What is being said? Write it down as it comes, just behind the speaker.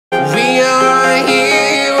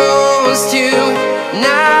heroes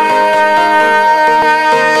tonight.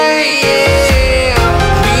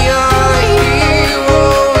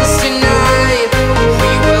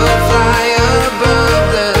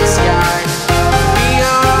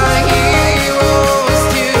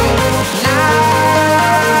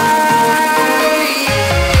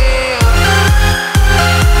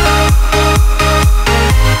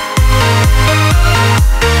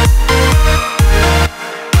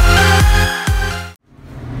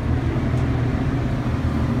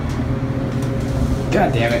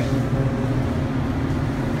 God damn it.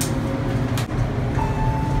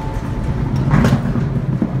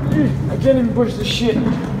 I can't even push the shit.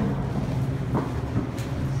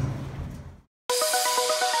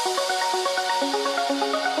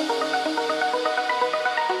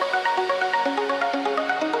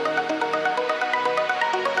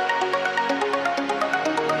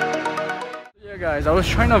 Yeah guys, I was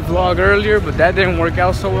trying to vlog earlier, but that didn't work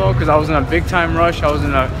out so well because I was in a big time rush. I was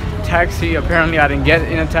in a taxi. Apparently I didn't get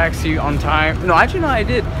in a taxi on time. No, actually no, I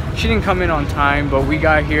did. She didn't come in on time, but we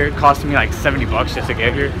got here. It cost me like 70 bucks just to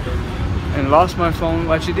get here. And lost my phone.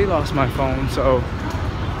 Well, actually they lost my phone, so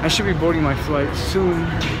I should be boarding my flight soon.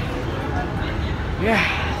 Yeah,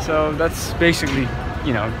 so that's basically,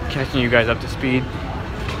 you know, catching you guys up to speed.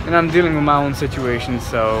 And I'm dealing with my own situation,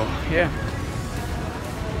 so yeah.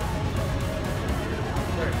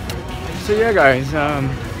 So yeah guys,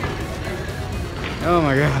 oh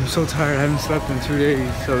my god, I'm so tired. I haven't slept in 2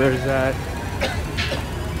 days, so there's that.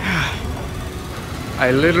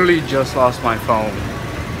 I literally just lost my phone.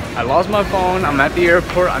 I lost my phone. I'm at the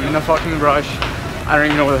airport. I'm in a fucking rush. I don't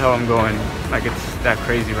even know where the hell I'm going. Like, it's that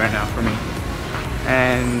crazy right now for me.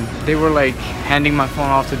 And they were like handing my phone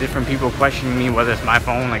off to different people, questioning me whether it's my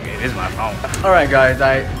phone. Like, it is my phone. All right guys,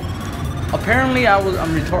 apparently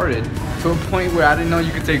I'm retarded to a point where I didn't know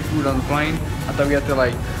you could take food on the plane. I thought we had to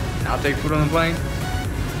like not take food on the plane.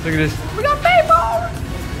 Look at this. We got people! I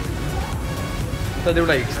thought they were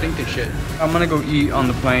like extinct and shit. I'm gonna go eat on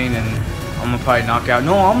the plane and I'm gonna probably knock out.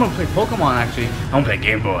 No, I'm gonna play Pokemon actually. I'm gonna play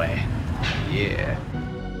Game Boy. Yeah.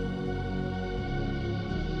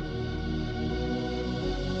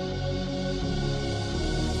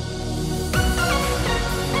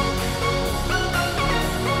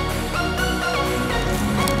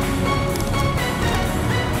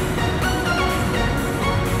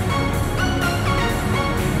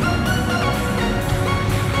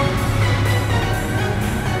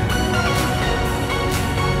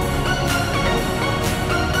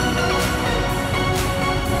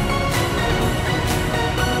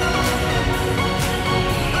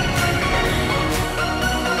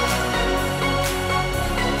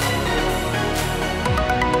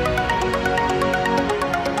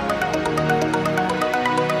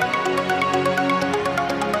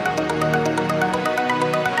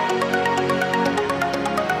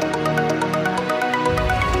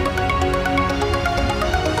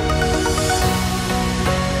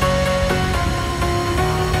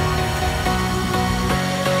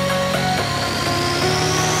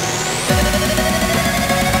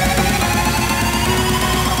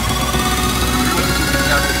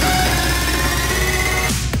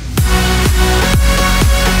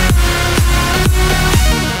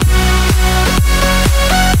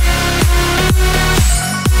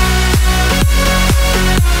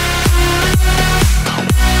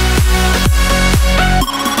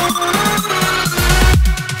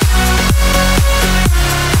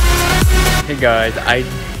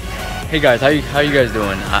 Hey guys, how you guys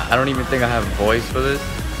doing? I don't even think I have a voice for this,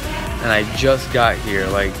 and I just got here.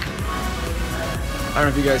 Like, I don't know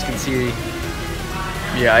if you guys can see.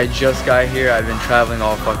 Yeah, I just got here. I've been traveling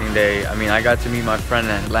all fucking day. I mean, I got to meet my friend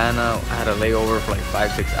in Atlanta. I had a layover for like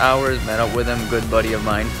 5-6 hours. Met up with him, good buddy of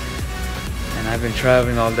mine. And I've been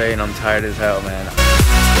traveling all day, and I'm tired as hell, man.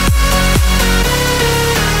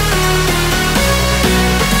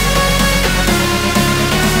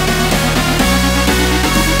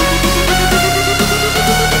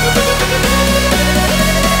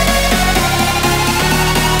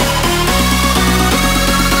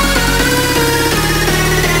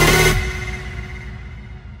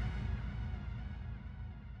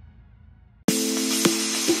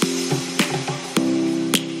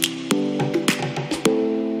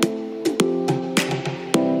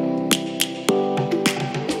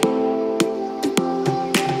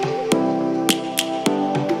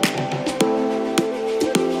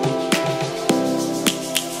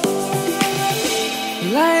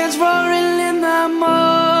 Lions roaring in the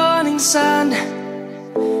morning sun,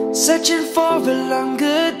 searching for a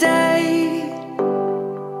longer day.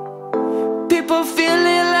 People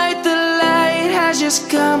feeling like the light has just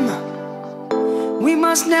come. We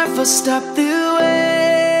must never stop the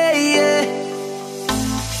way, yeah.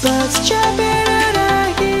 Birds chirping and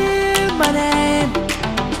I hear my name,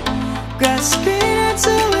 grasping into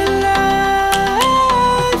a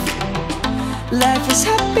life. Life is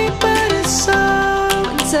happy but it's so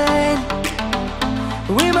insane.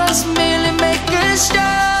 We must merely make a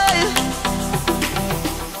start.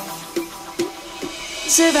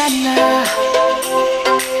 Savannah,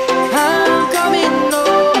 I'm coming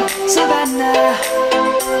home. Savannah,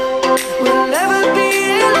 we'll never be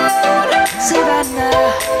alone. Savannah,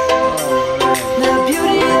 the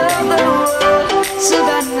beauty of the world.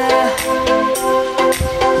 Savannah,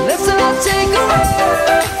 let's all take a walk.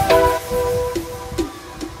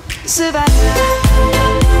 Savannah.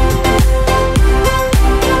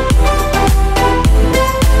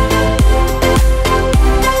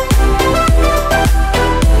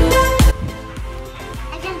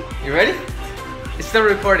 You ready? It's still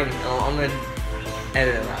recording. I'm gonna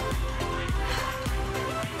edit it out.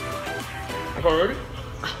 Okay, ready?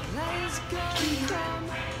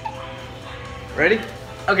 Ready?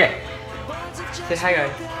 Okay. Say hi,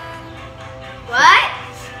 guys. What?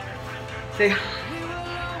 Say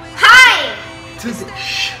Hi! to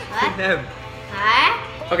What? them. Hi?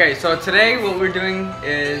 Okay, so today what we're doing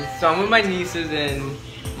is, so I'm with my nieces in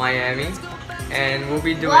Miami, and we'll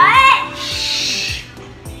be doing. What?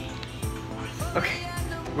 Okay,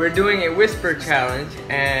 we're doing a whisper challenge,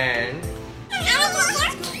 and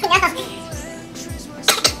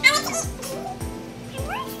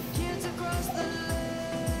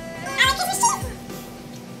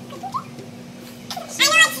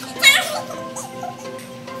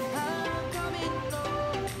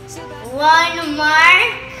One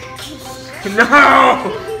mark. no.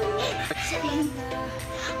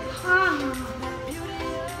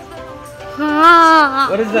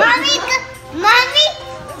 What is that?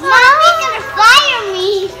 Mommy's gonna fire me.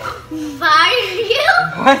 Fire you?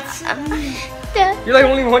 What? You're like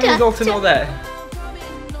only 1 year old to know that.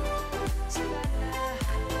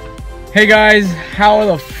 Hey guys, how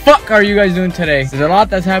the fuck are you guys doing today? There's a lot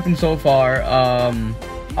that's happened so far.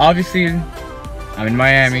 Obviously, I'm in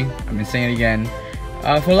Miami. I've been saying it again.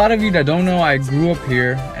 For a lot of you that don't know, I grew up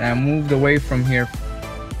here and I moved away from here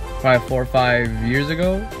probably 4 or 5 years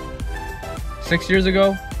ago, 6 years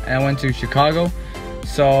ago, and I went to Chicago.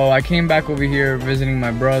 So I came back over here visiting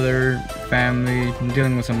my brother, family,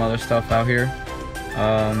 dealing with some other stuff out here.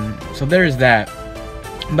 So there's that.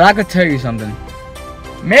 But I could tell you something.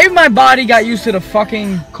 Maybe my body got used to the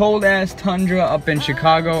fucking cold ass tundra up in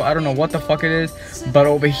Chicago. I don't know what the fuck it is. But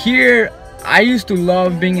over here, I used to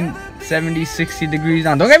love being in 70, 60 degrees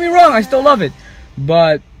down. Don't get me wrong, I still love it.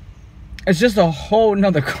 But it's just a whole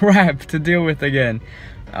nother crap to deal with again.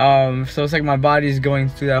 So it's like my body's going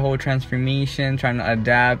through that whole transformation, trying to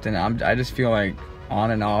adapt, and I just feel like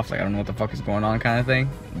on and off, like I don't know what the fuck is going on kind of thing,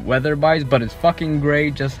 weather-wise. But it's fucking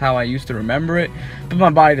great, just how I used to remember it. But my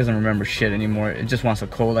body doesn't remember shit anymore. It just wants a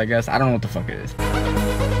cold, I guess. I don't know what the fuck it is.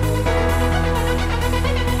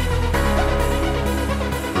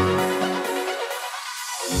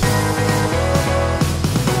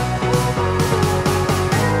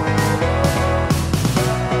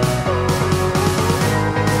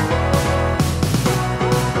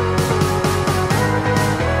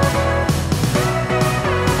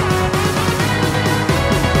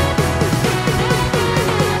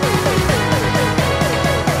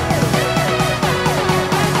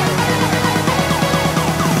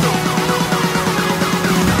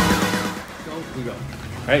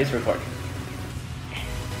 Alright, it's recording.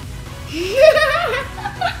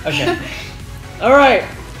 Okay. Alright.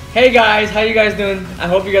 Hey guys, how you guys doing? I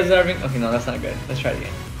hope you guys are having... Okay, no, that's not good. Let's try it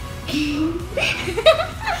again.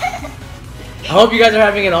 I hope you guys are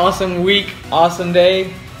having an awesome week, awesome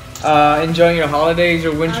day. Enjoying your holidays,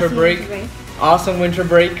 your winter break. Awesome winter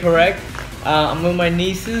break, correct? I'm with my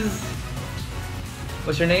nieces.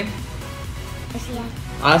 What's your name?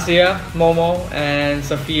 Asia, Momo, and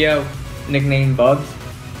Sophia, nicknamed Bubs.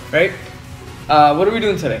 Right? What are we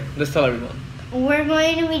doing today? Let's tell everyone. We're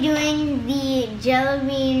going to be doing the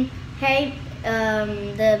Jelly Bean,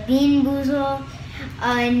 the Bean Boozled.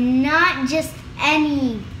 Not just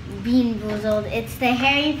any Bean Boozled. It's the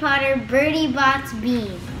Harry Potter Bertie Bott's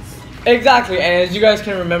beans. Exactly, and as you guys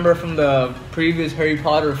can remember from the previous Harry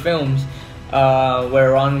Potter films,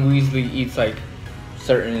 where Ron Weasley eats like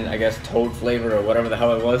certain, I guess, toad flavor or whatever the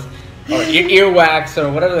hell it was, or earwax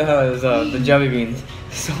or whatever the hell is the jelly beans.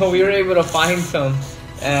 So we were able to find some,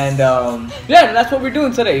 and yeah, that's what we're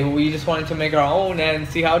doing today. We just wanted to make our own and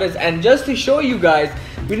see how it is. And just to show you guys,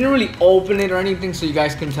 we didn't really open it or anything, so you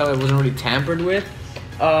guys can tell it wasn't really tampered with.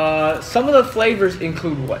 Some of the flavors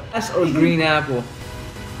include what? Or green apple.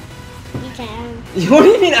 try. What do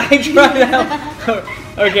you mean I tried out?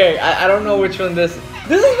 Okay, I don't know which one this is.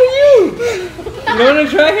 This is for you! You wanna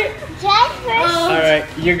try it? Try first. Alright,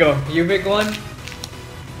 you go. You pick one.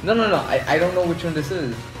 No. I don't know which one this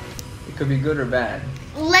is. It could be good or bad.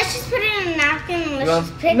 Let's just put it in a napkin and You let's want-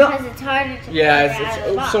 just pick No. because it's harder to Yeah, figure out of the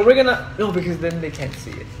it's box. so we're gonna no because then they can't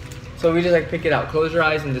see it. So we just like pick it out. Close your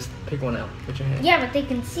eyes and just pick one out with your hand. Yeah, but they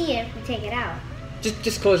can see it if we take it out.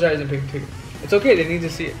 Just close your eyes and pick it. It's okay. They need to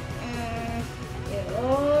see it.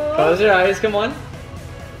 Oh. Close your eyes. Come on.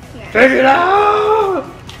 Yeah. Pick it out.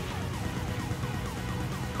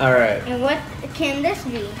 All right. And what can this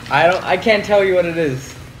be? I can't tell you what it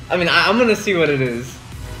is. I mean, I'm gonna see what it is.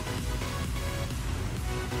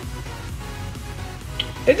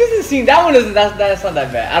 It doesn't seem that one isn't that's not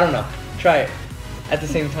that bad. I don't know. Try it at the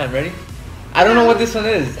same time. Ready? I don't know what this one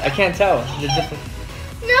is. I can't tell. They're different.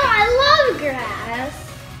 No, I love grass.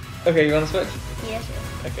 Okay, you wanna switch? Yes.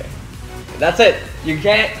 Okay. That's it. You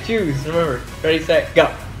can't choose. Remember. Ready, set, go.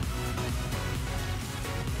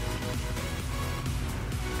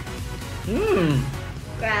 Mmm.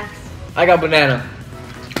 Grass. I got banana.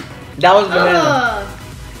 That was banana. Oh.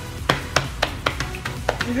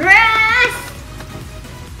 Grass.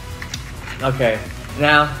 Okay.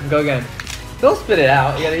 Now, go again. Don't spit it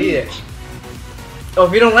out. You gotta eat it. Oh,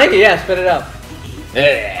 if you don't like it, yeah, spit it out.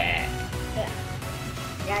 Yeah.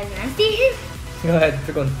 That's nasty. Go ahead,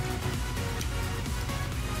 pick one.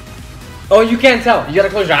 Oh, you can't tell. You gotta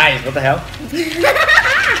close your eyes. What the hell?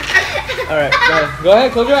 Alright, go ahead. Go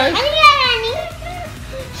ahead, close your eyes.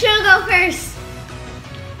 She'll go first.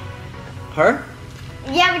 Her?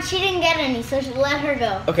 Yeah, but she didn't get any, so let her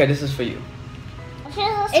go. Okay, this is for you.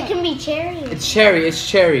 It can be cherry. It's cherry. It's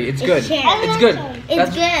cherry. It's good. cherry. It's good. It's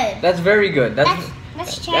good. That's very good. That's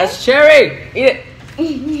cherry. That's cherry. Eat it.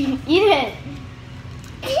 Eat it.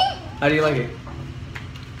 How do you like it?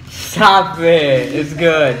 Stop it. It's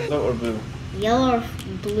good. Yellow or blue? Yellow or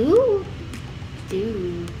blue?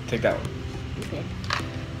 Dude. Take that one. Okay.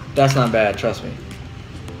 That's not bad. Trust me.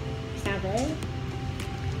 It's not good.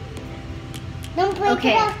 Don't break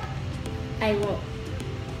Okay. it up. I won't.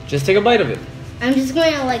 Just take a bite of it. I'm just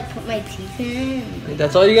going to like put my teeth in it.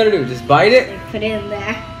 That's all you gotta do. Just bite it. Like, put it in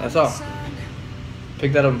there. That's all.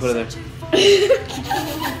 Pick that up and put it there.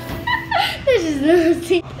 This is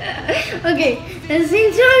nasty. Okay, at the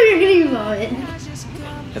same time you're gonna vomit.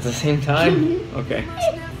 At the same time? Okay.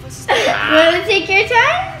 You wanna take your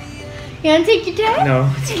time? You wanna take your time? No,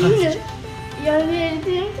 it's You fine. wanna do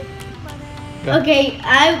it? Go. Okay,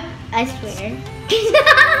 I swear.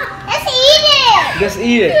 Let's eat it. Just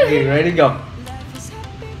eat it. Okay, ready? Go.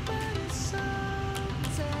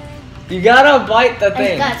 You gotta bite the I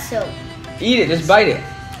thing. got soap. Eat it. Just bite it.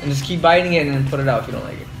 And just keep biting it and then put it out if you don't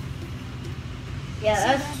like it.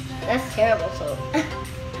 Yeah, that's terrible soap.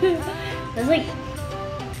 That's like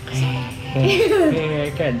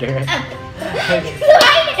I can't do it. Light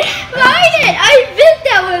it! I bit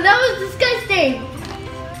that one. That was disgusting.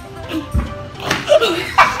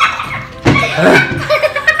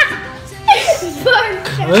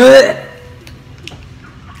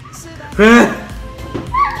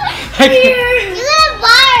 You gonna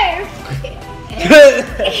barf.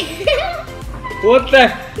 What the?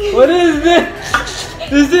 What is this?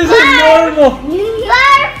 This isn't normal.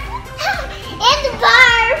 Barf. And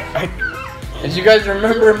barf. As you guys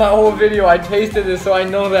remember in my whole video, I tasted this, so I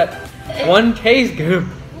know that one tastes good.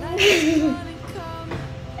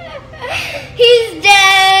 He's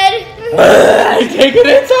dead. I take it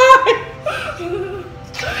inside.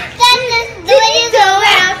 Did you go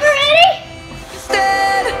out already?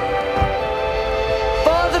 Instead,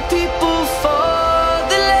 for the people, for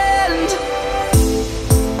the land.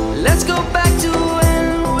 Let's go back to when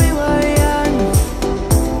we were young.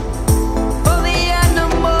 For the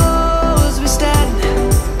animals we stand.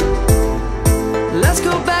 Let's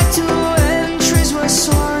go back to when trees were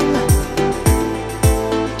swung.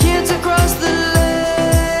 Kids across the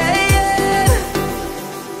land.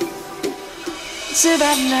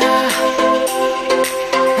 Savannah.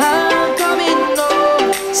 I'm coming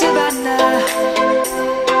home, Savannah.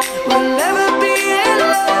 We'll never be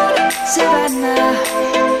alone, Savannah.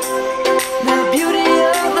 The beauty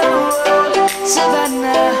of the world,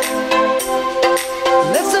 Savannah.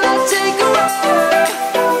 Let's all take a walk,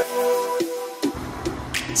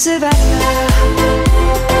 Savannah.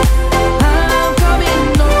 I'm coming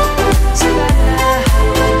home, Savannah.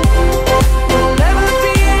 We'll never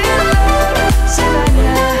be alone,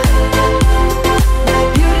 Savannah.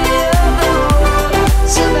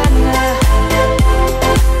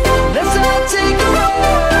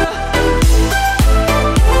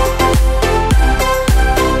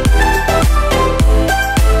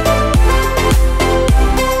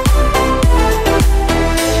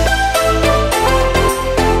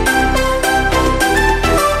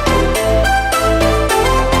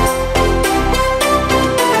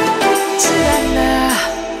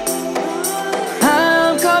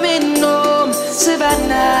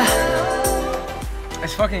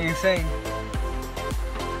 fucking insane.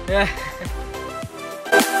 Yeah.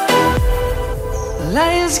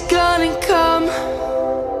 Lion's gonna come.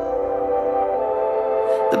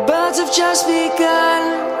 The birds have just begun.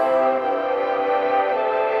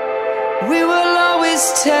 We will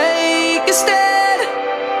always take a stand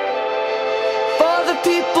for the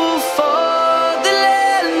people, for the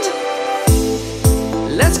land.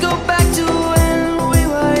 Let's go back to when we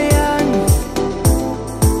were young.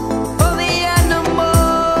 For the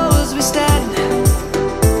animals we stand.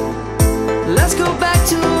 Let's go back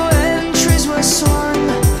to when trees were swung.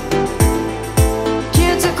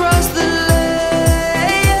 Kids across the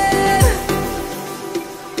land.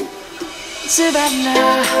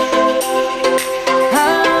 Savannah,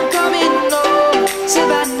 I'm coming home.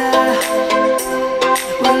 Savannah,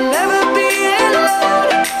 we'll never be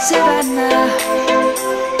alone. Savannah,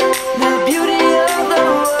 the beauty of the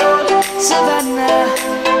world. Savannah,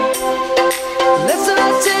 let's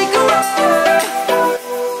all take a ride.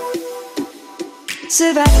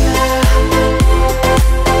 Savannah,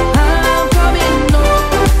 I'm coming home.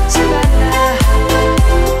 Savannah,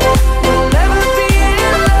 we'll never be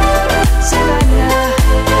alone. Savannah,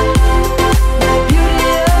 the beauty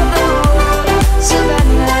of the world.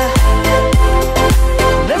 Savannah,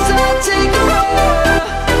 let's all take a ride.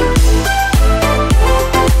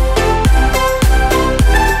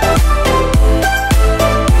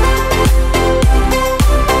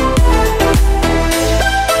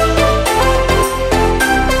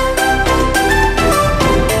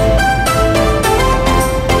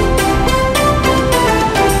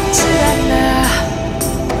 Savannah,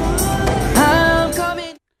 I'm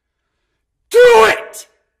coming. Do it!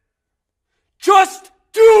 Just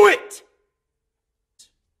do it!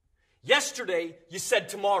 Yesterday, you said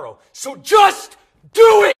tomorrow, so just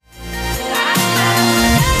do it!